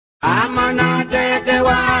Amọ̀nà tètè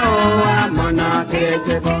wá o, amọ̀nà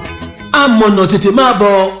tètè bọ̀. Amọ̀nà tètè máa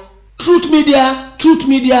bọ̀. Truth Media, Truth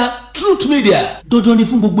Media, Truth Media. Dandan ni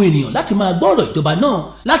fún gbogbo ènìyàn láti máa gbọ́ ọ̀rọ̀ ìjọba náà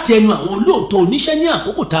láti ẹnu àwọn olóòótọ́ oníṣẹ́ ní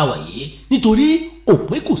àkókò tá a wà yìí, nítorí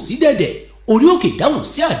òpin kò sí dẹ̀dẹ̀. Orí òkè ìdáhùn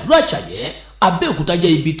sí àdúrà àṣàyẹ́ Abẹ́òkúta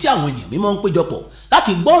jẹ́ ibi tí àwọn ènìyàn mímọ́ ń péjọpọ̀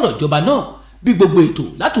láti gbọ́ ọ̀rọ̀ ìjọba náà. Bí gbogbo ètò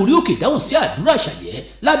láti orí òkè ìdáhùn sí àdúrà àṣàyẹ́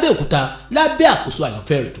lábẹ́òkúta lábẹ́ àkóso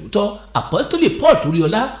àyànfẹ́ rẹ̀ tòótọ́ Apostoli Paul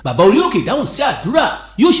Toríọlá, bàbá orí òkè ìdáhùn sí àdúrà,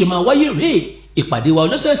 yóò ṣe máa wáyé rèé. Ìpàdé wa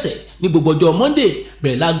ọlọ́sẹ̀ọ̀sẹ̀ ní gbogbo ọjọ́ Monday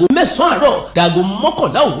bẹ̀rẹ̀ láago 9 àárọ̀ dáago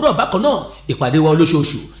 11 òwúrọ̀. Bákan náà ìpàdé wa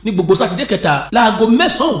olóṣooṣù ní gbogbo sátidé kẹta láago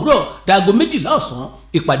 9 òwúrọ̀ dáago 12 ọ̀sán.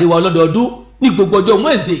 Ìpàdé wa ọlọ́dọọdún ní gbogbo ọjọ́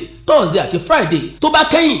Wednesday, Thursday àti Friday tó bá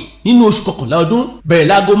kẹ́yìn nínú oṣù kọkànlá ọdún bẹ̀rẹ̀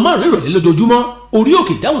láago 5 ìrọ̀lẹ́ lójoojúmọ́. Orí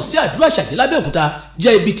òkè ìdáhùn sí àdúrà àṣàyẹ́ lábẹ́òkúta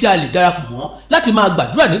jẹ́ ibi tí a lè darapọ̀ mọ́ láti máa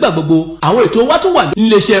gbàdúrà nígbà gbogbo. Àwọn ètò wa tún wà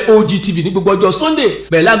níléeṣẹ́ OGTV ní gbogbo ọjọ́ Sunday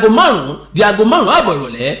bẹ̀rẹ̀ láago 5 di aago 5 àbọ̀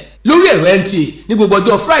ìrọ̀lẹ́. Lórí ẹ̀rọ NTA ní gbogbo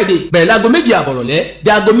ọjọ́ Friday bẹ̀rẹ̀ láago 2 àbọ̀ ìrọ̀lẹ́ di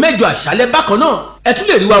aago 8 àṣálẹ́. Bákan náà ẹ tún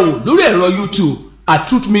lè rí wa wò lórí ẹ̀rọ YouTube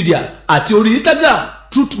 @Truth Media àti orí Instagram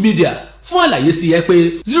Truth Media. Fún àlàyé sí ẹ pé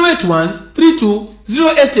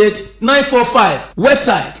 08132088945.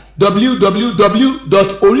 Website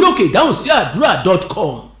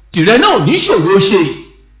www.oriokeidahunsiadura.com. Tìrẹ náà ní ìṣòro ṣe.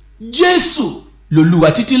 Jésù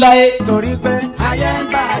lolúwa títí láé. Torí pé ayé ń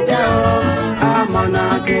bàjẹ́ o, amọ̀nà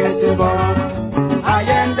tètè bọ̀.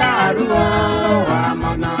 Ayé ń dàrú o,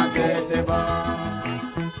 amọ̀nà tètè bọ̀.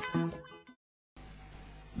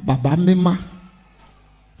 Bàbá mímá,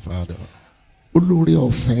 Father, olórí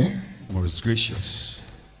ọ̀fẹ́, most gracious,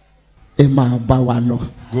 ẹ máa bá wa lọ.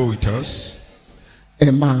 go with us,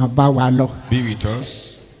 Ẹ máa bá wa lọ. be with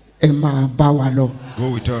us, Ẹ máa bá wa lọ. go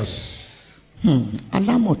with us,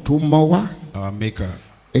 Alámọ̀ tó mọ wá, our Maker.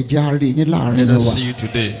 ẹ jẹ́ á rí yín láàrin Let us wa. see you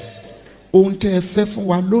today. Ohun tẹ́ ẹ fẹ́ fún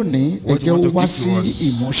wa lónìí, ẹ What you jẹ́ want ó to wá give sí to us,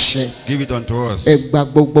 ìmúṣẹ. give it unto us. Ẹ gba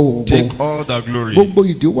gbogbo ògo. Take all the glory. Gbogbo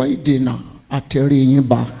ìdíwọ́ ìdènà àtẹ̀rí yín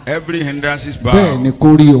bá. Every hindrance is Bẹ́ẹ̀ ni bound.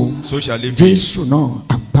 kó rí o. So shall it be. Jésù náà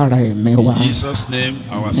agbára ẹ̀mí wa. In Jesus' name,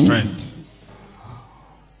 our strength.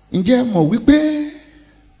 Ǹjẹ́ ẹ mọ̀ wípé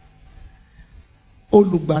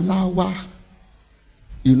olùgbàlà wa,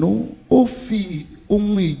 ó fi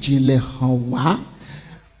ohun ìjìnlẹ̀ hàn wá.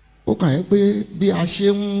 Ó kàn yẹ pé bí a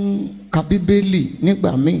ṣe ń ka Bíbélì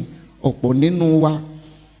nígbà míì, ọ̀pọ̀ nínú wa,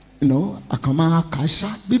 àkàn máa kà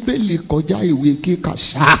sá. Bíbélì kọjá ìwé kíkà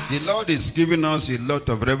sá. The Lord is giving us a lot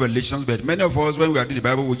of revelations, but many of us, when we are reading the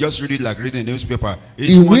Bible, we just read it like reading a newspaper.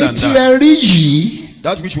 It's more Ìwé than tí that. ẹ rí yìí,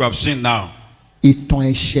 That which we have seen now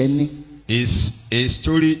ìtàn ẹ̀ṣẹ̀ ni. is a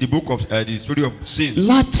story, the book of the story of sin.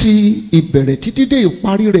 Láti ìbẹ̀rẹ̀ títí dé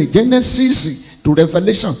ìparí rẹ̀, Genesis to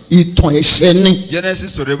Revelation, ìtàn ẹ̀ṣẹ̀ ni.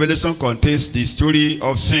 Genesis to Revelation contains the story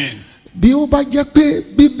of sin. Bí ó bá jẹ́ pé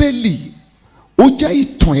Bíbélì ó jẹ́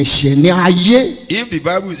ìtàn ẹ̀ṣẹ̀ ní ayé If the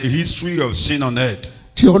Bible is a history of sin on earth,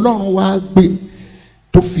 tí Ọlọ́run wá gbé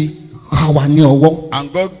tó fi ká wa ní ọwọ́,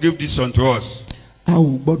 and God gave this unto us, a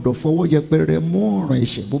ò gbọ́dọ̀ fọwọ́ yẹpẹrẹ mú ọ̀ràn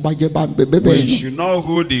ẹ̀ṣẹ̀ bó bá jẹ́ bá ń bẹ bẹ́ẹ̀ we ni. should not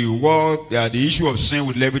hold the word, the issue of sin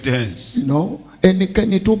with levity hands.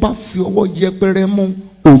 Ẹnikẹ́ni tó bá fi ọwọ́ yẹpẹrẹ mú,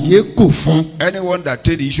 òye kò fún. Anyone that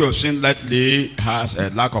take the issue of sin lightly has a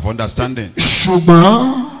lack of understanding.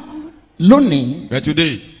 Ṣùgbọ́n lónìí, But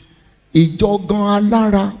today, ìjọ gan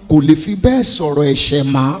alára kò lè fi bẹ́ẹ̀ sọ̀rọ̀ ẹ̀ṣẹ̀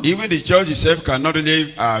mọ́. even the church itself cannot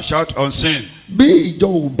really shout on sin. Bí ìjọ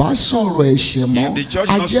ò bá sọ̀rọ̀ ẹ̀ṣẹ̀ mọ́, If the church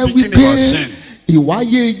a not jẹ́ speaking wípé about sin,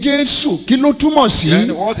 ìwáyé Jésù kí ló túmọ̀ sí?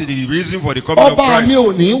 then what is the reason for the coming of Ọba mi Christ?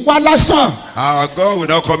 ò ní wá lásán. Our God will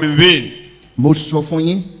not come in vain. Mo sọ fún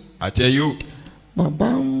yín, I tell you,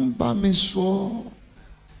 bàbá ń bá mi sọ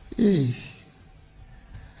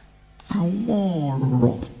àwọn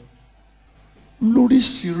ọ̀rọ̀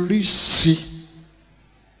lóríṣiríṣi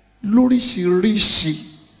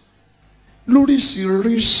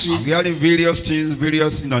I'm hearing various things, on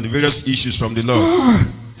the various issues from the Lord.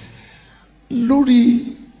 lórí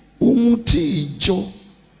ohun tí ìjọ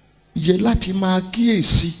yẹ láti máa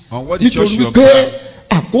kíyèsí, On what the church nítorí should pé observe.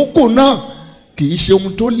 àkókò náà kì í ṣe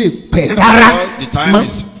ohun tó lè pẹ́ rárá. Because the time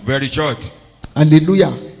is very short.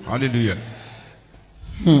 Hallelujah. Hallelujah.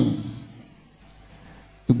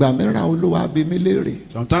 Ìgbà mìíràn Olúwa bi mí léèrè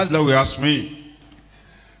Sometimes the Lord will ask me,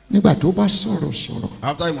 nígbà tó bá sọ̀rọ̀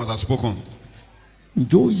after he must have spoken,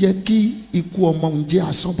 ǹjẹ́ ó yẹ kí ikú ọmọ òun jẹ́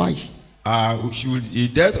asán báyìí? should the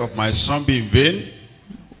death of my son be in vain?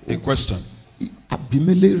 A question. Àbí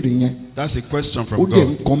mí léèrè yẹn That's a question ó from dẹ̀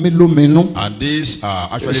ń God. kan mí lóminú. And this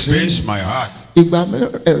actually Yes, pains my heart. Ìgbà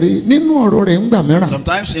mìíràn nínú ọ̀rọ̀ rẹ̀ ńgbà mìíràn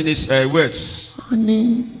Sometimes in his words, á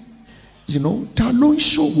ní ta ló ń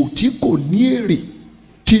ṣòwò tí kò ní èrè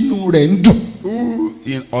tínú rẹ̀ ń dùn? who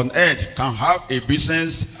on earth can have a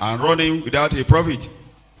business and running without a profit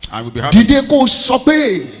and will be happy. Dìde kó sọ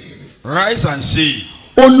pé. Rise and say,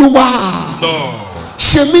 Olúwa. Lord,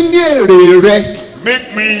 Ṣe mí ní èrè rẹ.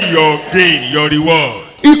 make me your gain, your reward.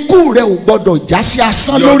 Ikú rẹ ò gbọdọ̀ já sí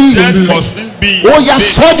asán Your lórí death ilẹ̀. mustn't be Ó yá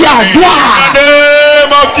sọ di àdúrà. in the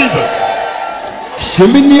name of Jesus. Ṣe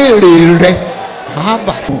mí ní èrè rẹ.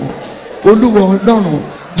 Àbà fún Olúwa Ọlọ́run.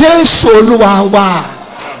 Jésù Olúwa wa.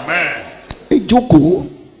 Amen. Ẹ jókòó.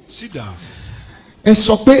 Sit down. Ẹ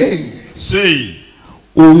sọ pé. Say,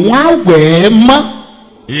 Òun á wẹ̀ ẹ́ mọ́.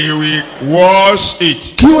 he will wash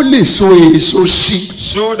it Kí ó lè so èso sí.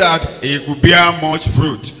 so that it could bear much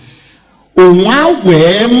fruit. Òun á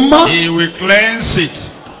wẹ̀ ẹ́ mọ́. He will cleanse it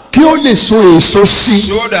Kí ó lè so èso sí.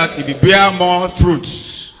 so that it will bear more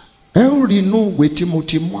fruits. Ẹ ó rí inú ìwé tí mo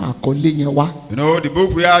ti mú àkọlé yẹn wá. You know, the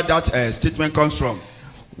book where that statement comes from.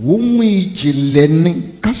 Ohun ìjìnlẹ̀ ni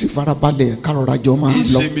ká sì farabalẹ̀ ká rọra jọ máa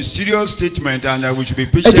It's lọ. a mysterious statement and we should be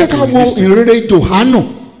Ẹ patient jẹ́ ká to wo listen. ìrere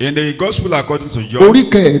Jòhánù In the gospel according to John, orí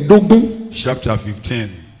kẹẹ̀ẹ́dógún chapter 15,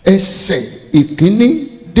 ẹsẹ̀ ìkíní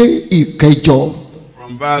dé ìkẹjọ.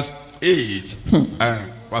 from verse 8,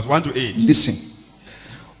 verse 1 to 8. Listen.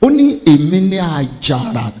 Ó ní èmi ni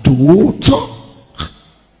àjàrà tòótọ́.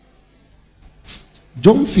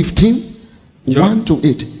 John 15, 1 to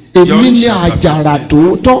 8. Èmi ni àjàrà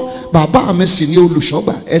tòótọ́. Bàbá mi sì ni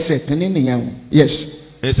olùṣọ́gbà. Ẹsẹ̀ kìíní nìyẹn o. Yes.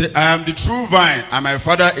 He said, I am the true vine, and my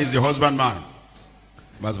father is the husbandman.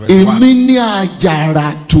 Verse 1. Èmi ni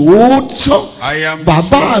àjàrà tòótọ́. I am the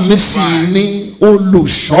Bàbá true mi sì vine, ni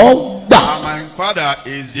olùṣọ́gbà. and my father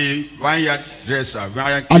is the vineyard dresser.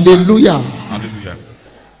 Vineyard keeper. Hallelujah. Hallelujah.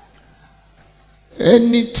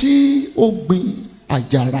 Ẹni tí ó gbin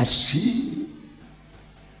àjàrà sí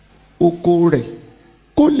oko rẹ̀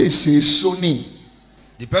kó lè ṣe èso ni.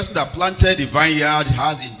 The person that planted the vineyard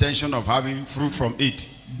has intention of having fruit from it.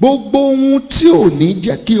 Gbogbo ohun tí ò ní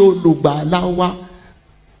jẹ́ kí olùgbàlà wa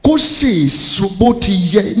kó ṣe èso bó ti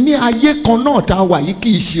yẹ ní ayé kan náà tá a wà yìí kì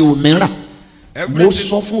í ṣe òmíràn. Mo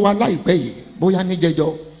sọ fún wa láìpẹ́ yìí bóyá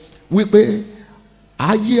níjẹjọ wípé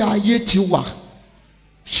ayé ti wà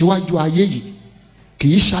síwájú ayé yìí kì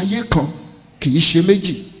í ṣe ayé kan kì í ṣe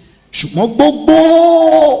méjì ṣùgbọ́n gbogbo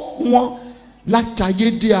wọn láti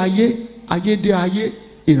ayé dé ayé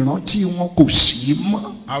ìrántí wọn kò sí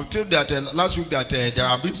mọ́. I told that last week that there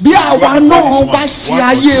have been. Bí àwa náà bá ṣe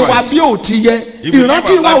ayé wa bí ò ti yẹ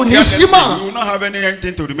ìrántí wa ò ní sí mọ́. We will not have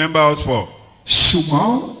anything to remember us for.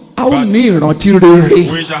 Ṣùgbọ́n a ó ní ìrántí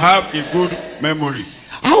rere. We shall have a good memory.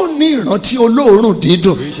 A ó ní ìrántí olóòórùn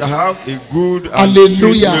dídùn. We shall have a good and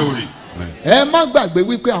Hallelujah. sweet memory. Ẹ má gbàgbé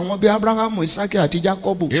wípé àwọn bíi Abrahamu, Isaki àti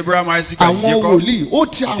Jacob Abraham, Isaac, and àwọn Jacob, wòlíì ó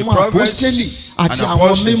ti the àwọn prophets àpọ́stélì and àti àwọn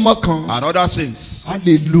apostles mímọ́ kan. and other saints.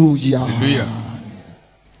 Hallelujah. Hallelujah.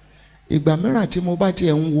 Ìgbà mìíràn tí mo bá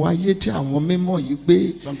tiẹ̀ ń wo ayé tí àwọn mímọ́ yìí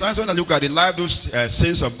gbé. Sometimes when I look at the life those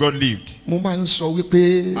saints of God lived, Mo máa ń sọ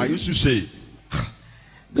wípé. I used to say,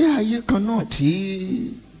 Bí ayé kan náà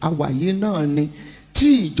tí àwàyé náà ni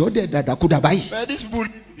tí ìjọ dẹ̀ dàdàkúdà báyìí. but these people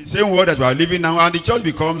live in the same world that we are living now, and the church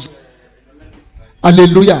becomes.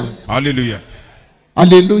 Hallelujah. Hallelujah.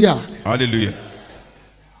 Hallelujah. Hallelujah.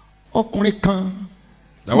 Ọkùnrin kan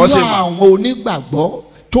There was a nínú man. àwọn onígbàgbọ́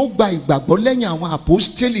tó gba ìgbàgbọ́ lẹ́yìn àwọn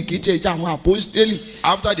àpọ́stélì kì í ṣe àwọn àpọ́stélì.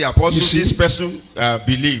 After the apostles, You see? this person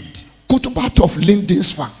believed. Kutubat of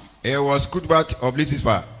Lindisfarne. It was Cuthbert of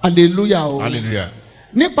Lucifer. Hallelujah o. Hallelujah.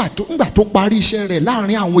 Nígbà tó parí iṣẹ́ rẹ̀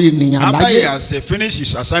láàrin àwọn ènìyàn After he láyé. has finished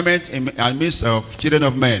his assignment in the midst of children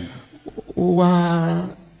of men, Ó wá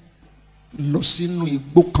lọ sínú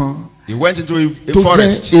igbó kan he went into a tó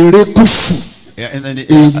forest jẹ́ erékùṣù.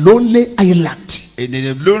 A lonely island. in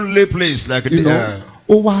a lonely place like You know,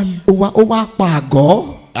 ó wá pa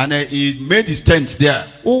àgọ́. and he made his tent there.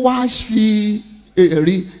 Ó wá fi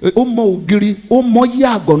èrè ó mọ ògiri ó mọ yí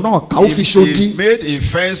àgọ́ náà ká ó fi He ṣodi. made a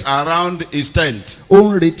fence around his tent, Ó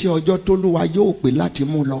ń retí ọjọ́ t'Olúwa yóò pè láti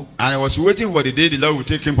mú lọ. and he was waiting for the day the Lord would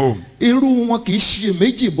take him home. Irú wọn kì í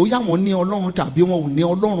ṣiyèméjì bóyá wọn ní Ọlọ́run tàbí wọn ò ní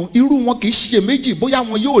Ọlọ́run. Irú wọn kì í ṣiyèméjì bóyá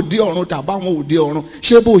wọn yóò dé ọ̀run tàbí wọn ò dé ọ̀run.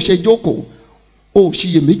 Ṣé bó ṣe jókòó ó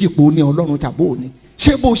ṣiyèméjì pé ó ní Ọlọ́run tàbí ò ní?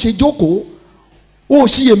 Ṣé bó ṣe jókòó ó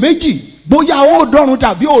ṣiyèméjì bóyá ó dọ́run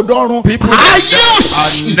tàbí ò dọ́run? People Ayé are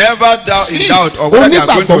òṣì never in doubt of whether they are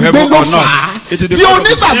going to onígbàgbọ́ gbé heaven ló or fà not. á It is bí because of the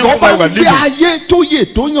onígbàgbọ́ sinful bá life we are gbé living. ayé tó yè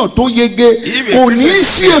tó yàn tó yege If a kò ní í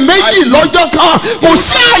Christian ṣiyèméjì is lọ́jọ́ kan kò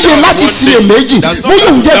sí ààyè láti one day, ṣiyèméjì there's no bóyá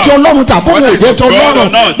òun jẹ́ ti doubt. ọlọ́run tàbí òun ò Whether jẹ́ it's ti of God ọlọ́run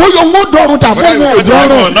or not. bóyá òun ó dọ̀run tàbí Whether òun ò it's of God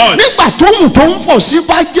dọ̀run or not. nígbà tóhùn tó ń fọ̀ sí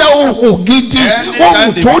bá jẹ́ ohùn gidi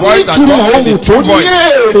ohùn the tó ní voice that ìtumọ̀ comes, ohùn the tó true ní voice,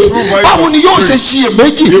 èrè true voice báwo of ni yóò ṣe praise.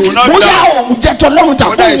 ṣiyèméjì He will not bóyá doubt. òun jẹ́ ti ọlọ́run tàbí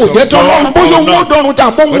Whether òun it's ò of jẹ́ ti God ọlọ́run bóyá or òun ó not. dọ̀run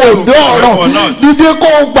tàbí òun ò Whether it's of dé God ọ̀run or not. dídé kó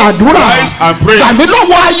o gbàdúrà Rise and pray. gbàmí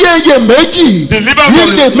lọ́wọ́ ayé iyèméjì Deliver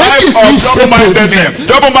from the life kì í of ṣe double-mindedness. tèmi.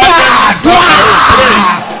 Double-mindedness is not my own. Pray.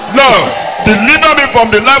 Lord, deliver me from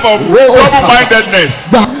the life of double-mindedness.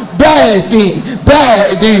 bẹ́ẹ̀ ni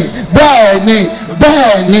bẹ́ẹ̀ ni bẹ́ẹ̀ ni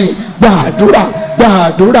bẹ́ẹ̀ ni gbàdúrà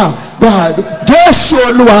gbàdúrà gbàdúrà Jésù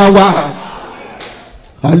Olúwa wa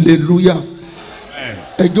hallelujah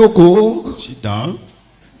ẹ jókòó Sit down.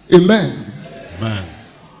 amen Man.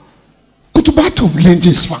 kutubat of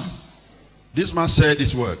Lindisfarne This man said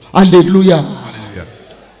this word. hallelujah Hallelujah.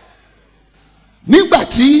 nígbà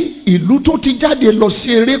tí ìlú tó ti jáde lọ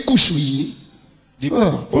sí erékùṣù yìí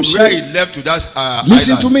From where he left to that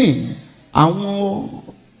listen island. to me àwọn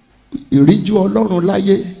ìríjú Ọlọ́run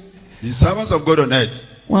láyé The servants of God on earth.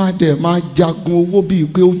 wọ́n á dẹ̀ máa jagun owó bíi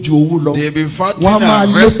pé ó ju owó lọ They be fighting wọ́n á máa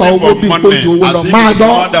and lépa wrestling owó for bíi pé ó money ju owó lọ as if máa it's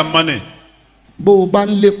more gbọ́ than money. bó o bá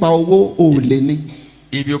ń lépa owó o ò lè ní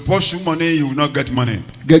If you pursue money, you will not get money.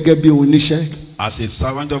 gẹ́gẹ́ bí oníṣẹ́ As a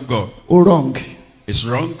servant of God, ó wrong it's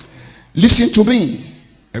wrong. listen to me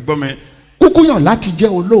Ẹgbọ́n mi, kúkú yàn láti jẹ́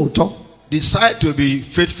olóòótọ́ decide to be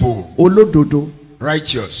faithful, olódodo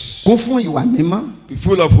righteous, kún fún ìwà mímọ́ be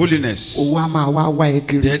full of holiness. owó á máa wá ẹ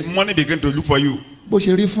kiri Then money begin to look for you. bó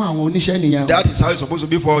ṣe rí fún àwọn oníṣẹ́ nìyẹn That is how it's supposed to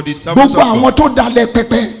be for the servants gbogbo of àwọn God. tó dalẹ̀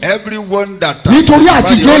pẹpẹ Everyone that Nítorí sanctified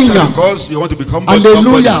àtijọ́ the altar èèyàn. because you want to become Hallelujah.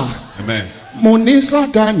 somebody. Amen. mo ní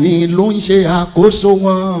Sátánì ló ń ṣe àkóso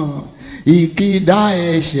wọn ìkìdá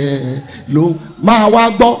ẹ̀ṣẹ̀ ló máa wá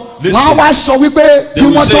gbọ́ Listen. wọ́n á wá sọ wípé kí They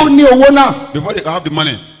will wọ́n tó say- ní owó náà Before they can have the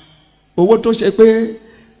money, owó tó ṣe pé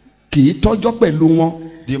kì í tọ́jọ́ pẹ̀lú wọn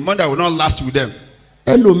the money that will not last with them.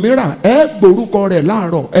 ẹlòmíràn ẹ gbórúkọ rẹ̀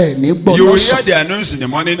láàárọ̀ ẹ ní gbọ́ You will hear lọ́sàn their names in the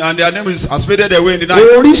morning and their name has faded away in the night.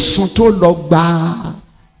 orísun tó lọ gba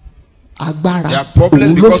agbára Their problem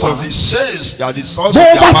òun ló because fà of á the sins that the source bó of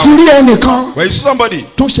o their bá ti power. rí ẹnìkan When you see somebody,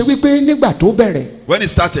 tó ṣe wípé nígbà tó bẹ̀rẹ̀ when it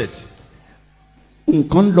started,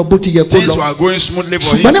 nǹkan ń lọ bó ti yẹ kó things lọ were going smoothly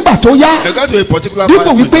for ṣùgbọ́n him. nígbà tó yá They got to a particular dípò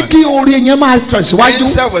point in wípé time. kí oore yẹn máa tẹ̀síwájú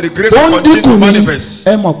Instead for the grace ó to ń continue dínkù to ni manifest,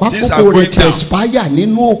 ẹ mọ̀ things pákókò are rẹ̀ going down. tẹ̀sípáyà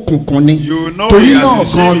nínú òkùnkùn ni You know torí he has náà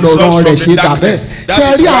received gan results lọ́rọ̀ from rẹ̀ the ṣe dà darkness. bẹ́ẹ̀ That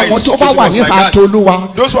ṣe is rí why àwọn his tó bá situation wà was ní like that.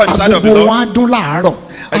 àtolúwa Those who are inside of the àgbogbo Lord, wọn á dún láàárọ̀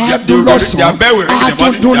á their dún lọ́sàn-án bell will ring in á the tún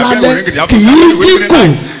morning, dún their bell will lálẹ́ ring in the kì í afternoon, will ring in the dínkù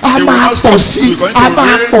night. á They will máa not pọ̀ stop. sí It's going to á máa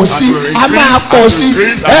raise pọ̀ and sí to á máa increase pọ̀ and sí to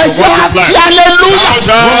increase and ẹ to jẹ́ multiply. àti hallelujah.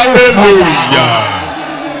 Hallelujah.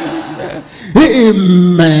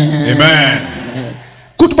 Amen. Amen.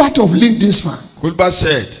 Good part of Lindisfarne. Kulba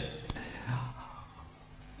said,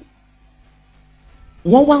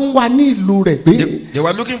 wọ́n wá ń wá ní ìlú rẹ̀ pé they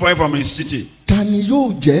were looking for him from his city. ta ni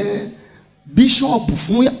yóò jẹ́ bíṣọ̀bù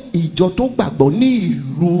fún ìjọ tó gbàgbọ́ ní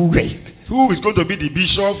ìlú rẹ̀. Who is going to be the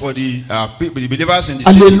bishop for the believers in the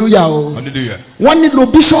city? hallelujah o. Hallelujah. wọ́n nílò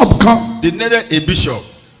bíṣọ̀bù kan. They needed a bishop.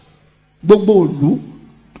 gbogbo ìlú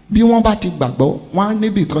bí wọ́n bá ti gbàgbọ́ wọ́n á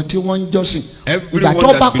níbì kan tí wọ́n ń jọ́sìn. Everyone ìgbà tó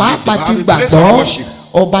bá that believe, pàápàá ti they have a place of gbàgbọ́ worship.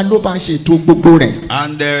 ọba ló bá ṣètò gbogbo rẹ̀.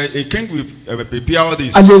 And a king will prepare all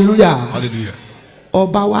this. hallelujah. Hallelujah.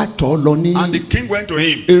 ọba wa tọ̀ ọ́ lọ ní And the king went to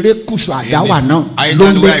him. erékùṣù àdáwà In náà his island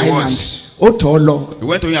Lonely where he Island. was. ó tọ̀ ọ́ lọ. He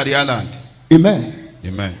went to him at the island. amen.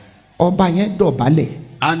 Amen. ọba yẹn dọ̀bálẹ̀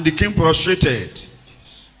And the king prostrated.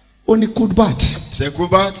 ó ní Cuthbert He said,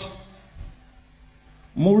 Kubert,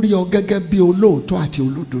 mo rí ọ gẹ́gẹ́ bí olóòótọ́ àti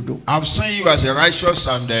olódodo I've seen you as a righteous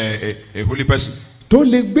and a holy person tó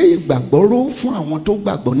lè gbé ìgbàgbọ́ ró fún àwọn tó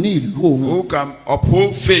gbàgbọ́ ní ìlú òun. who can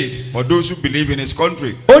uphold faith for those who believe in his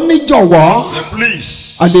country. ó ní jọ̀wọ́ He said,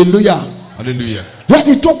 please. hallelujah Hallelujah.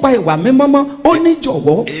 lẹ́ni tó pa ìwà mímọ́ mọ́ ó ní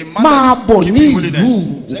jọ̀wọ́ A man máa that's bọ̀ ní keeping ìlú. holiness.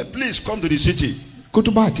 He said, please come to the city.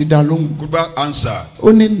 Cuthbert dá lóhùn Kubert answered.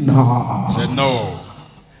 ó ní nà He said, no.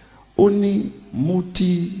 ó ní mo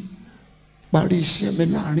ti parí iṣẹ́ mi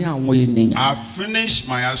láàrin àwọn ènìyàn I finished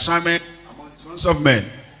my assignment among the sons of men.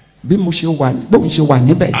 bí mo ṣe wà bóun ṣe wà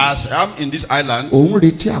níbẹ̀ As I am in this island, òun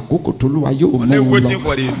retí àkókò tó lúwa yóò mú only un waiting lọ.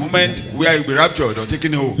 for the moment where he will be raptured or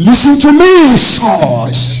taken home. listen to me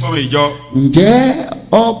church. From ìjọ, ǹjẹ́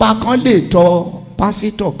ọba kan lè tọ̀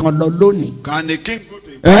pásítọ̀ kan lọ lónìí can the king go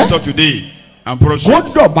to a pastor today and kó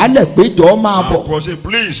prostrate dọ̀bálẹ̀ péjọ máa bọ̀ and prostrate,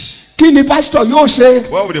 please? kí ni pásítọ̀ yóò ṣe.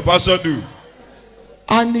 What will the pastor do?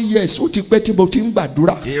 a ní yes ó ti pẹ́ tí mo ti ń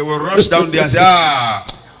gbàdúrà. He will rush down there and say,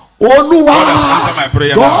 olúwa God has answered my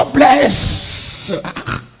prayer God bless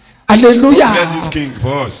Hallelujah. Bless this king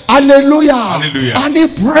for us. Hallelujah. Hallelujah. And he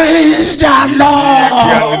praised the Lord.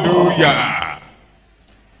 Hallelujah.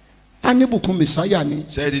 And ibùkún Messiah ni.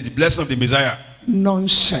 Said it's the blessing of the Messiah.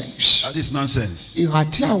 Nonsense. That is nonsense. Ìhà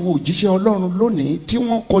tí àwọn òjíṣẹ́ Ọlọ́run lónìí tí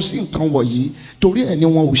wọ́n kọ sí nǹkan wọ̀nyí torí ẹ̀ ni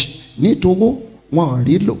wọn ò ní towó wọn ò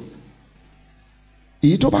rí lò.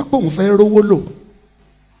 Èyí tó bá pòun fẹ́ rówó lò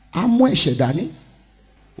á mú ẹ̀ṣẹ̀ dání.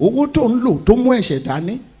 Owó tó ń lò tó mú ẹ̀ṣẹ̀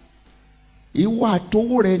dání. Ìwà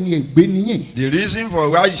àtowó rẹ ni ègbé nìyẹn. The reason for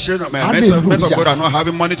why you should not, men of God are not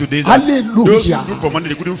having money today is that those who look for money,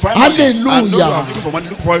 they couldn't find money. And those who are looking for money,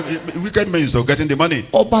 look for wicked means of getting the money.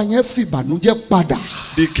 Ọba yẹn fi ìbànújẹ́ padà.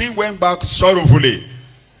 The king went back sorrowfully.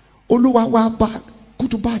 Olúwa wá bá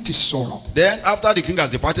Kútúbátì sọ̀rọ̀. Then after the king has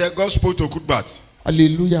departed, God spoke to Kutbat.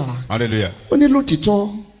 Hallelujah. Hallelujah. Ó ní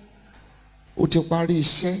lótìtọ́ o ti parí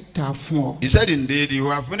iṣẹ́ tá a fún ọ. He said, indeed, you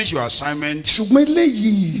have finished your assignment. Ṣùgbọ́n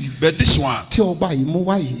eléyìí But this one tí ọba yìí mú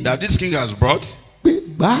wá yìí. that this king has brought, Pé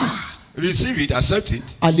gbà. receive it, accept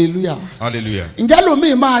it. Hallelujah. Hallelujah. Ǹjẹ́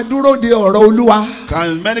lómi máa dúró de ọ̀rọ̀ Olúwa?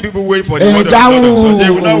 Can many people wait for the word of God? Dáhùn. So they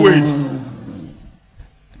will not wait.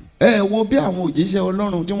 Ẹ wo bí àwọn òjíṣẹ́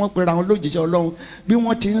Ọlọ́run tí wọ́n pera wọn lójíṣẹ́ Ọlọ́run bí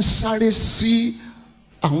wọ́n ti ń sáré sí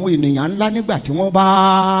àwọn ènìyàn ńlá nígbà tí wọ́n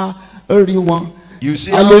bá rí wọn. You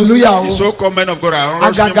see, Hallelujah. how the so-called men of God are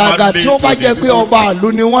rushing Àgàgàgà madly tí ó bá jẹ́ pé ọba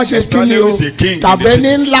àlú ni wọ́n ṣe kí ni o tàbí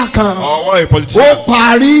ní ńlá kan or a politician. ó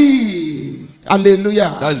parí.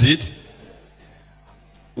 Hallelujah. That's it.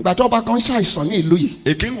 Ìgbà tó ọba kan ṣàìsàn ní ìlú yìí.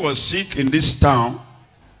 A king was sick in this town.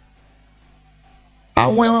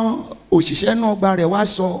 Àwọn òṣìṣẹ́ náà gba rẹ̀ wá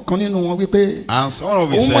sọ kan nínú wọn wípé And some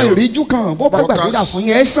of his òun mọ ìríjú kan bó bá gbàdúrà fún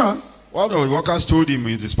yẹn ẹ sàn. one of the workers told him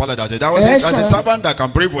in his palace that there was that's a servant that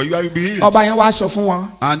can pray for you and you'll be healed. Ọba yẹn wá sọ fún wọn.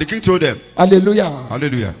 And the king told them. Hallelujah.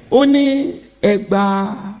 Hallelujah. Ó ní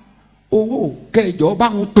ẹgbà owó kẹjọ bá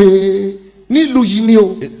ń pè nílùú yìí ni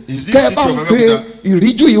o kẹ bá ń pè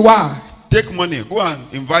ìríjú yìí wá. Take money, go and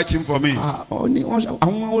invite him for me. Àwọn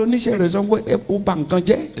oníṣẹ́ rẹ̀ sọ pé ó bà nǹkan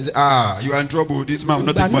jẹ́. He said, you are in trouble. This man will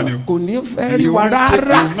not take money. Kò ní fẹ́ rí He wa will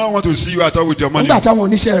rárá. not want to see you at all with your money. Nígbà táwọn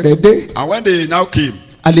oníṣẹ́ rẹ̀ dé. And when they now came.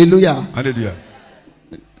 Hallelujah. Hallelujah.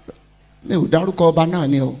 Mi ò dárúkọ ọba náà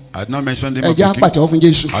ni o. I had not mentioned the name of the king. Ẹ jẹ́ àpàtẹ́wọ́ fún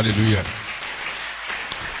Jésù. Hallelujah.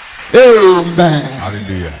 Amen.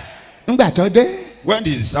 Hallelujah. Nígbà tó dé. When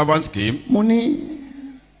the servants came. Mo ní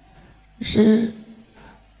ṣé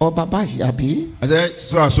ọba báyìí àbí. I said,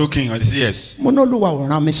 so and so king. And he said, yes. Mo ní Olúwa ò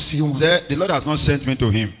rán mi sí wọn. He said, the Lord has not sent me to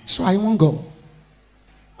him. So I won't go.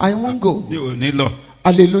 I won't go. Mi ò ní lọ.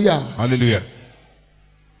 Hallelujah. Hallelujah.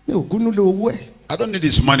 Mi ò kúnú lé owó ẹ̀. I don't need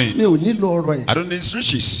his money. Mi ò nílò ọrọ̀ ẹ̀. I don't need his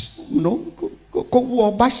riches. No, kó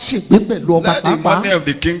wọ ọba ṣègbè pẹ̀lú ọba Let the money of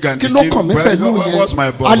the king and the king. Kí ló kàn mí pẹ̀lú What's my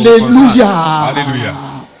yẹn? ball? Hallelujah. Hallelujah.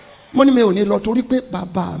 Mo ní mi ò ní lọ torí pé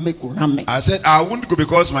bàbá mi kò rán mi. I said I won't go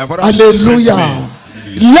because my father sent me.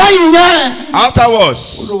 Lẹ́yìn yẹn.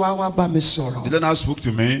 Afterwards. Olúwa wá bá mi sọ̀rọ̀. The Lord now spoke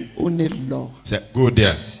to me. Ó ní lọ. He said, go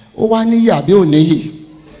there. Ó wá níyì àbí ò níyì.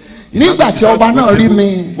 Nígbà tí ọba náà rí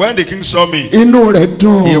mi. When the king saw me. Inú rẹ̀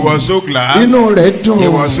dùn. He was so glad. Inú rẹ̀ dùn. He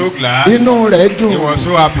was so glad. Inú rẹ̀ dùn. He was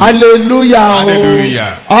so happy. Hallelujah.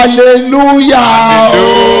 Hallelujah. Hallelujah.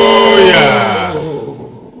 Hallelujah.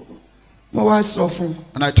 Mo wá sọ fún.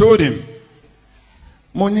 And I told him.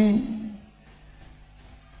 Mo ní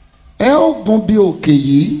ẹ ó gun bí òkè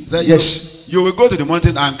yìí. Yes. You will go to the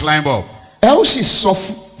mountain and climb up. Ẹ ó sì sọ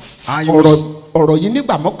fún ọ̀rọ̀ yìí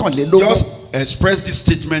nígbà mọ́kànlélógún. Just express this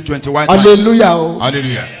statement 21 times. Hallelujah.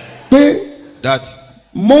 Hallelujah. Pé that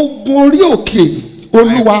mo gun orí òkè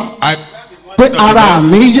Olúwa pé ara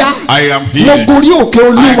mi yá. I am healed. Mo gun orí òkè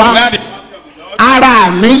Olúwa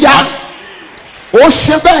ara mi yá. Ó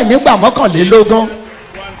ṣe bẹ́ẹ̀ nígbà mọ́kànlélógún.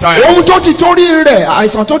 Ohun tó ti torí rẹ̀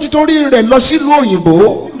àìsàn tó ti torí rẹ̀ lọ sílùú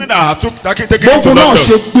òyìnbó. Gbogbo náà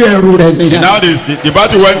ṣe gbé ẹrù rẹ̀ nìyẹn. Now the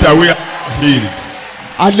battle went away healed.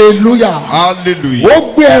 Hallelujah. Hallelujah.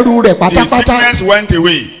 Ó gbé ẹrù rẹ̀ pátápátá. The sickness went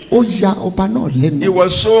away. Ó ya ọba náà lẹ́nu. He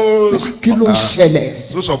was so kí ló ń ṣẹlẹ̀.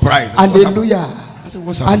 So surprised. Hallelujah.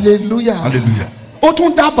 Hallelujah. Hallelujah. Ó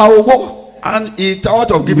tún dábàá owó. And he thought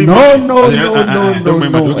of giving no. me.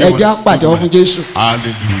 Ẹ jẹ́ àpàdé fún Jésù.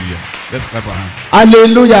 Hallelujah. Let's clap our hands.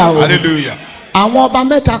 Hallelujah. Hallelujah. Àwọn ọba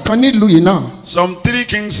mẹ́ta kan nílùú yìí náà. Some 3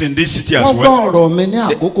 kings in this city as well. Wọ́n gbọ́ ọ̀rọ̀ mi ní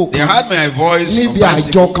àkókò kan. They heard my voice níbi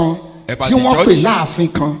àjọ kan tí wọ́n pè láàfin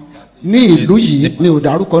kan ní ìlú yìí mi ò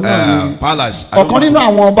dárúkọ náà ni. Palace. Ọ̀kan nínú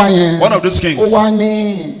àwọn ọba yẹn. One of those kings. Ó wá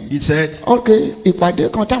ní. He said. Okay, ìpàdé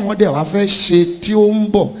kan táwọn dẹ̀ wá fẹ́ ṣe tí ó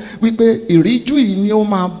ń bọ̀ wípé ìríjú yìí ni ó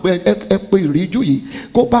máa ẹ pé ìríjú yìí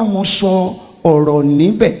kó bá wọn sọ ọ̀rọ̀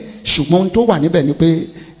níbẹ̀ ṣùgbọ́n ohun tó wà níbẹ̀ ni pé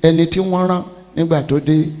ẹni tí wọ́n rán nígbà tó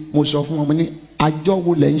dé mo sọ fún wọn mo ní àjọ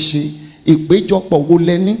wo lẹ ń ṣe ìpéjọpọ̀ wo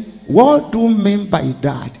lẹ́ni? What do you mean by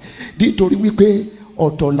that? Nítorí wípé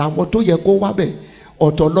ọ̀tọ̀ làwọn tó yẹ kó wá bẹ̀,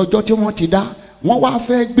 ọ̀tọ̀ lọ́jọ́ tí wọ́n ti dá, wọ́n wá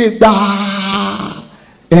fẹ́ gbé gbàá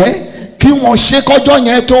kí wọ́n ṣe kọjọ́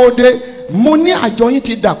yẹn tó dé. Mo ní àjọ yín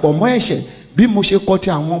ti dàpọ̀ mọ́ ẹ̀ṣẹ̀ bí mo ṣe kọ ti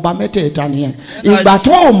àwọn ọba mẹ́tẹ̀ẹ̀ta nìyẹn. Ìgbà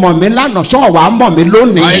tó ò mọ̀ mí lánàá sọ̀ wá mọ̀ mí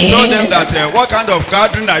lónìí. I told them that what kind of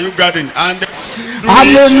gathering are you gathering? And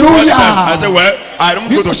hallelujah. I said, well, I don't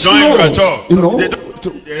go to join you at all. You know,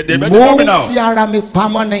 they better come me now. Mo fi ara mi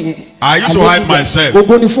pamọ́ ní. I used to hide myself.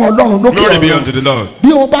 Ògo ni fún Ọlọ́run lókè ọ̀run. Glory be unto the Lord.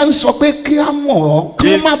 Bí o bá ń sọ pé kí á mọ̀ ọ́, kí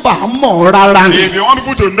wọ́n má bàa mọ̀ ọ́ rárá ni. If you want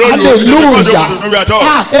people to know hallelujah. you, you don't know me at all.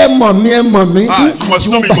 Ẹ mọ̀ mi, ẹ mọ̀ mi. You must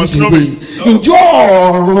know me, you must know me. Ǹjọ́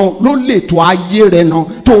ọ̀run ló lè tó ayé rẹ̀ náà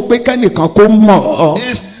tó pé kẹ́nìkan kó mọ̀ ọ́.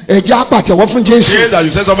 Ẹ jẹ́ á pàtẹ́wọ́ fún Jésù. Yes, that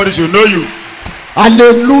you said somebody should know you.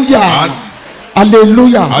 Hallelujah.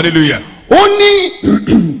 Hallelujah. Hallelujah. Ó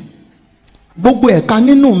ní gbogbo ẹ̀ka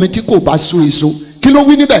nínú mi tí kò bá so èso. Kí ló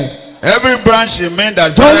wí níbẹ̀? Every branch in me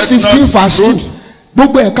that John beareth 15 verse 2.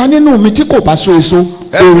 Gbogbo ẹ̀ka nínú mi tí kò bá so èso,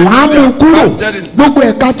 òun á mú kúrò. Gbogbo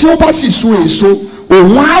ẹ̀ka tí ó bá sì so èso,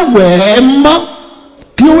 òun á wẹ̀ ẹ́ mọ́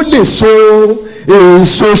kí ó lè so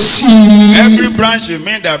èso sí i. Every branch in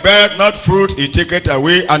me that beareth not fruit, he taketh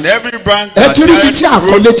away, and every branch that beareth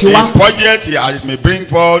fruit, he purgeth, it may bring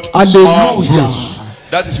forth more fruits.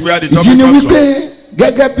 That is where the topic comes from.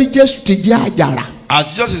 Gẹ́gẹ́ bí Jésù ti jẹ́ àjàrà.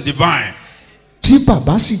 As Jesus is divine. Tí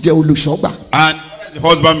bàbá sì jẹ́ olùṣọ́gbà. And the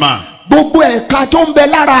husbandman. Gbogbo ẹ̀ka tó ń bẹ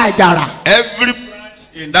lára àjàrà. Every branch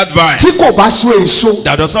in that vine. Tí kò bá so èso.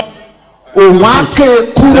 That does not. Òun á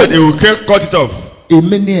ké kúrò. That they will cut it off.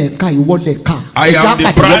 Èmi ni ẹ̀ka ìwọ lẹ̀ka. I am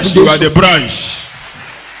the branch, you are the branch.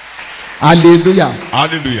 Hallelujah.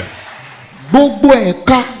 Hallelujah. Gbogbo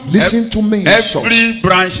ẹ̀ka, listen to me. Every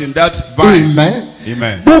branch in that vine. Amen.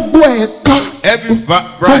 Amen. Gbogbo ẹ̀ka. Every branch.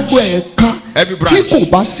 Gbogbo ẹ̀ka. Every branch. Tí kò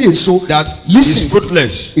bá sí èso. That listen, is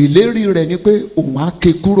fruitless. Ìlérí rẹ̀ ni pé òun á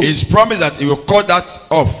ké kúrò. His promise that he will cut that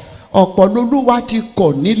off. Ọ̀pọ̀ lolúwa ti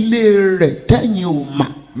kọ̀ nílé rẹ̀ tẹ́yìn ò mà.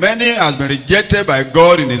 Many has been rejected by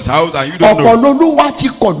God in his house and you don't know. Ọ̀pọ̀ lolúwa ti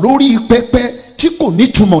kọ̀ lórí pẹpẹ tí kò ní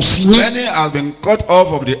túmọ̀ sí yín. Many have been cut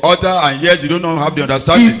off of the altar and yet you don't know have the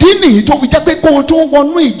understanding. Ìdí nìyí tó fi jẹ́ pé kó o tó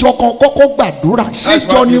wọnú ìjọ kan kọ́kọ́ gbàdúrà.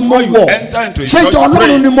 Ṣéjọ ni mo wọ̀? Ṣéjọ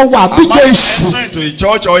Ọlọ́run ni mo wà? Àbíjọ èṣù? Am I entering into a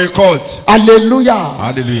church or a cult? Hallelujah.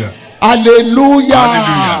 Hallelujah. Hallelujah.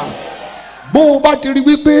 Hallelujah. Bó o bá ti rí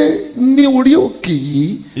wípé ní orí òkè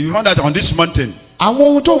yìí. If you found that on this mountain. Àwọn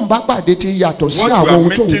ohun tó ń bá pàdé ti yàtọ̀ sí What àwọn ohun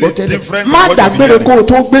tó ń you gbọ́ are meeting tẹ́lẹ̀. Má dàgbére kó o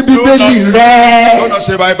tó gbé Do bíbélì rẹ. not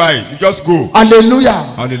say bye bye. You just go. Hallelujah.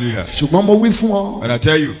 Hallelujah. Ṣùgbọ́n mo wí fún ọ. And I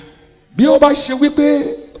tell you. Bí ó bá ṣe wípé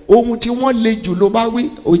ohun tí wọ́n le jù ló bá wí,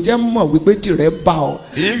 ó jẹ́ mọ̀ wípé tìrẹ bá ọ.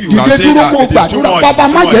 If you Dìde are saying dúró that kó it is too gbàdúrà. much, Bàbá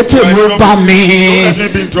má jẹ́ tèmi ó bá mi. Don't let me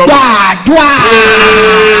be in trouble.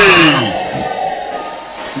 Gbàdúrà.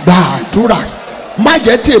 Gbàdúrà. Má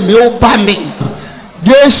jẹ́ tèmi ó bá mi.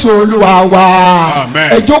 Jésù Olúwa wa.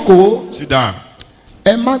 Amen. Ẹ jókòó. Sit down.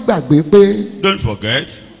 Ẹ má gbàgbé pé. Don't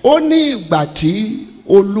forget. Ó ní ìgbà tí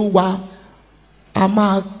Olúwa a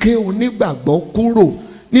máa ké onígbàgbọ́ kúrò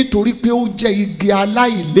nítorí pé ó jẹ́ igi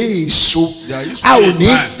aláìlé èso. A ò ní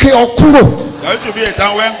ké ọ kúrò. There used to be a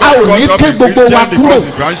time when A ò God ní cut ké off gbogbo the wa Christian kúrò. because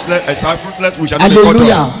the branch fruitless we shall not be cut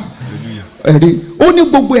Hallelujah. off. Ẹ̀rí ó ní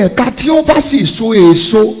gbogbo ẹ̀ka tí ó bá sì so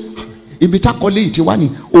èso ibi tákọ́lé yìí ti wá ní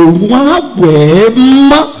òun á wẹ̀ ẹ́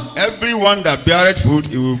mọ́. Everyone that beareth fruit,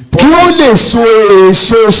 he will kí ó lè so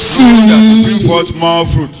èso sí i. bring forth more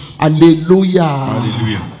fruit. Hallelujah.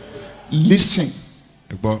 Hallelujah. Listen.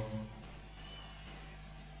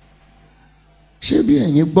 Ṣé bí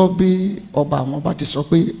ẹ̀yin gbọ́ bí ọba àwọn bá ti sọ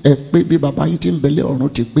pé ẹ pé bí bàbá yín ti ń bẹ̀lẹ̀ ọ̀run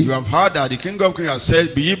ti pé. You have heard that the King of Kings has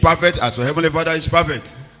said, "Be ye perfect as your heavenly Father is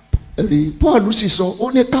perfect." Rí Paul sì sọ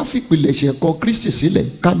ó ní ká fìpìlẹ̀ṣẹ̀ kọ Kristi sílẹ̀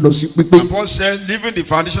ká lọ sí pípé. And Paul said, "Leaving the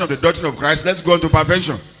foundation of the doctrine of Christ, let's go on to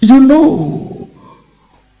perfection." You know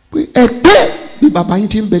pé ẹ pé bí bàbá yín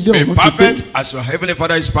ti ń bẹ̀lẹ̀ Be ọ̀run ti pé. perfect as your heavenly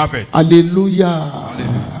Father is perfect. Hallelujah.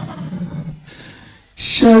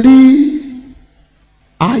 Ṣé rí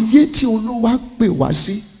ayé tí Olúwa pè wá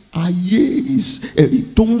sí ayé ẹ̀rí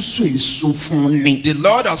tó ń so èso fún ni. The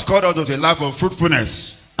Lord has called us to a life of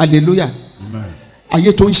fruitfulness. Hallelujah. Amen.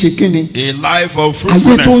 Ayé tó ń ṣe kíni. A life of Ayé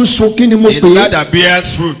tó ń fruitfulness. so kíni mo A pè life é. that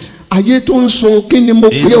bears fruit. Ayé tó ń so kíni mo A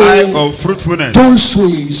pè life o. of fruitfulness Tó ń so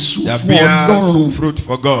èso that fún bears Ọlọ́run. fruit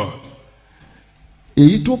for God.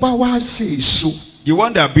 Èyí tó bá wá ṣe èso. The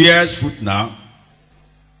one that bears fruit now,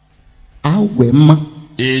 Á wẹ̀ mọ́.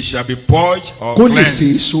 it shall be purged or Kó lè ṣe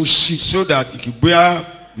cleansed èso sí. so that it can bear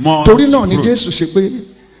more Torí náà ni fruit. Jésù ṣe pé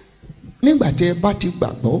nígbà tí ẹ bá ti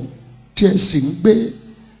gbàgbọ́ tí ẹ sì ń gbé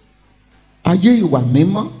ayé ìwà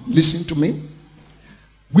mímọ́, listen to me,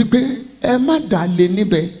 wípé ẹ má dalẹ̀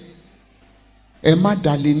níbẹ̀, ẹ má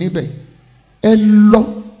dalẹ̀ níbẹ̀, ẹ lọ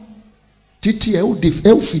títí ẹ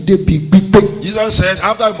ó fi débi gbígbé. Jesus said,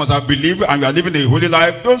 after you must have believed and you are living a holy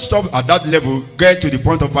life, don't stop at that level, get to the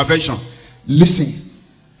point of perfection. Listen,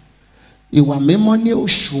 ìwà mímọ́ ní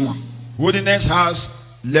òṣùwọ̀n. Holiness has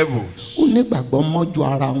levels. Onígbàgbọ́ mọ́jú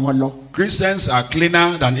ara wọn lọ. Christians are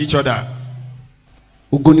cleaner than each other.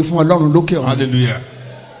 Ògo ni fún Ọlọ́run lókè ọ̀run. Hallelujah.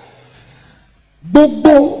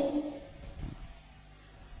 Gbogbo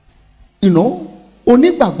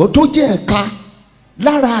onígbàgbọ́ tó jẹ́ ẹ̀ka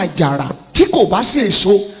lára àjàrà tí kò bá sí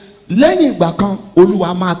èso lẹ́yìn ìgbà kan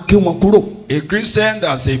Olúwa máa ké wọn kúrò. A Christian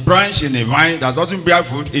that's a branch in a vine that doesn't bear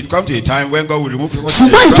fruit, it comes to a time when God will remove it.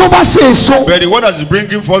 Ṣùgbọ́n ìtọ́ bá sí èso. But the one that is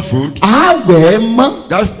bringing forth fruit, àwẹ̀ mọ́.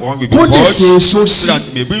 that one will be kó lè purged ṣe èso sí. so that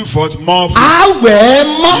it may bring forth more fruit. Àwẹ̀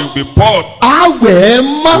mọ́. It will be poured. Àwẹ̀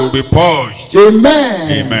mọ́. It will be purged.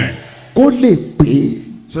 Amen. Amen. Kó lè pé.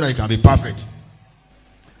 So that it can be perfect.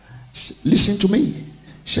 Listen to me.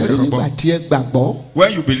 Ṣé nígbà tí ẹ gbàgbọ́?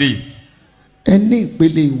 When you believe, ẹ ní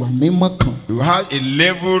ìpele ìwà mímọ́ kan. you have a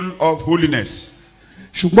level of holiness.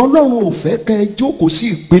 Ṣùgbọ́n Ọlọ́run ò fẹ́ kẹ́ ẹ jókòó sí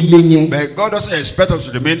ìpele yẹn. But God doesn't expect us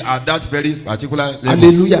to remain at that very particular level.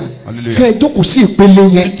 Hallelujah. Hallelujah. Kẹ́ ẹ jókòó sí ìpele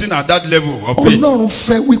yẹn. Sitting at that level of faith. Ọlọ́run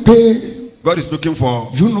fẹ́ wípé. God is looking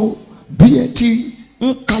for. Bí ẹ ti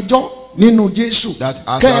ń kájọ́ nínú Jésù. That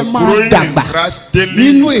as kẹ́ ẹ máa dàgbà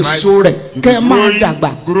nínú èso rẹ̀. Kẹ́ ẹ máa dàgbà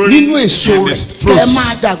nínú èso rẹ̀. Kẹ́ ẹ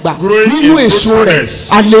máa dàgbà nínú èso rẹ̀.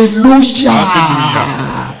 Hallelujah.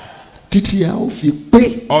 Títí a ó fi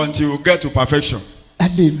pé. Until we get to perfection.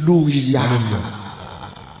 Hallelujah.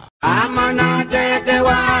 Amọ̀nà tètè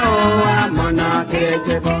wá o, amọ̀nà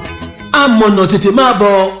tètè bọ̀. Amọ̀nà tètè máa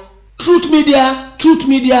bọ̀. Truth Media, Truth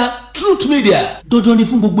Media, Truth Media. Dandan ni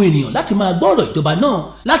fún gbogbo ènìyàn láti máa gbọ́ ọ̀rọ̀ ìjọba náà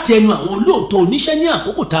láti ẹnu àwọn olóòótọ́ oníṣẹ́ ní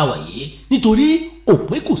àkókò tá a wà yìí nítorí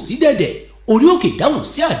òpin kò sí dẹ̀dẹ̀. Orí òkè ìdáhùn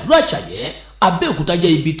sí àdúrà àṣàyẹ́ Abẹ́òkúta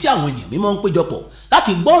jẹ́ ibi tí àwọn ènìyàn mímọ́ ń péjọpọ̀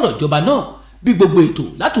láti gbọ́ ọ̀rọ̀ ìjọba náà. Bí gbogbo ètò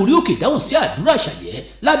láti orí òkè ìdáhùn sí àdúrà àṣàyẹ́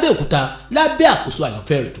lábẹ́òkúta lábẹ́ àkóso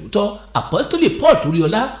àyànfẹ́ rẹ̀ tòótọ́ Apostoli Paul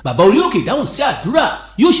Toríọlá bàbá orí òkè ìdáhùn sí àdúrà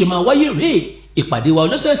yóò ṣe máa wáyé rèé. Ìpàdé wa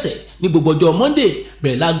ọlọ́sẹ̀ọ̀sẹ̀ ní gbogbo ọjọ́ Monday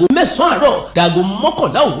bẹ̀rẹ̀ láago 9 àárọ̀ dáago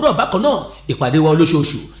 11 òwúrọ̀ bákan náà. Ìpàdé wa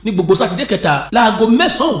olóṣooṣù ní gbogbo sátidé kẹta láago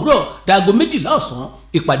 9 òwúrọ̀ dáago 12 ọ̀sán.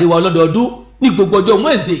 Ìpàdé wa ọlọ́dọọdún ní gbogbo ọjọ́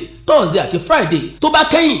Wednesday, Thursday àti Friday tó bá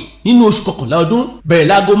kẹ́yìn nínú oṣù kọkànlá ọdún bẹ̀rẹ̀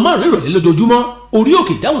láago 5 ìrọ̀lẹ́ lójoojúmọ́. Orí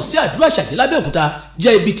òkè ìdáhùn sí àdúrà àṣàyẹ́ lábẹ́òkúta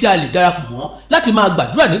jẹ́ ibi tí a lè darapọ̀ mọ́ láti máa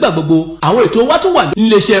gbàdúrà nígbà gbogbo. Àwọn ètò wa tún wà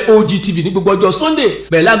níléeṣẹ́ OGTV ní gbogbo ọjọ́ Sunday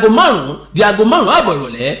bẹ̀rẹ̀ láago 5 di aago 5 àbọ̀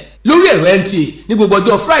ìrọ̀lẹ́. Lórí ẹ̀rọ NTA ní gbogbo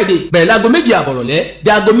ọjọ́ Friday bẹ̀rẹ̀ láago 2 àbọ̀ ìrọ̀lẹ́ di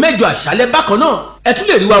aago 8 àṣálẹ́ bákan náà. Ẹ tún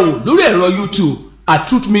lè rí wa wò lórí ẹ̀rọ YouTube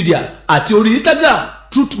 @Truth Media àti orí Instagram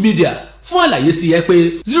Truth Media. Fún àlàyé sí ẹ pé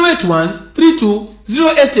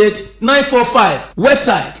 08132088945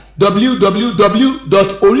 website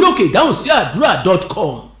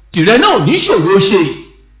www.oriokeidahunsiadura.com. Tìrẹ náà ní ìṣòro ṣe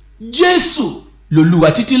Jésù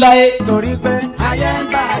lolúwa títí láé. Torí pé ayé ń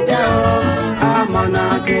bàjẹ́ o, amọ̀nà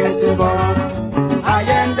tètè bọ̀.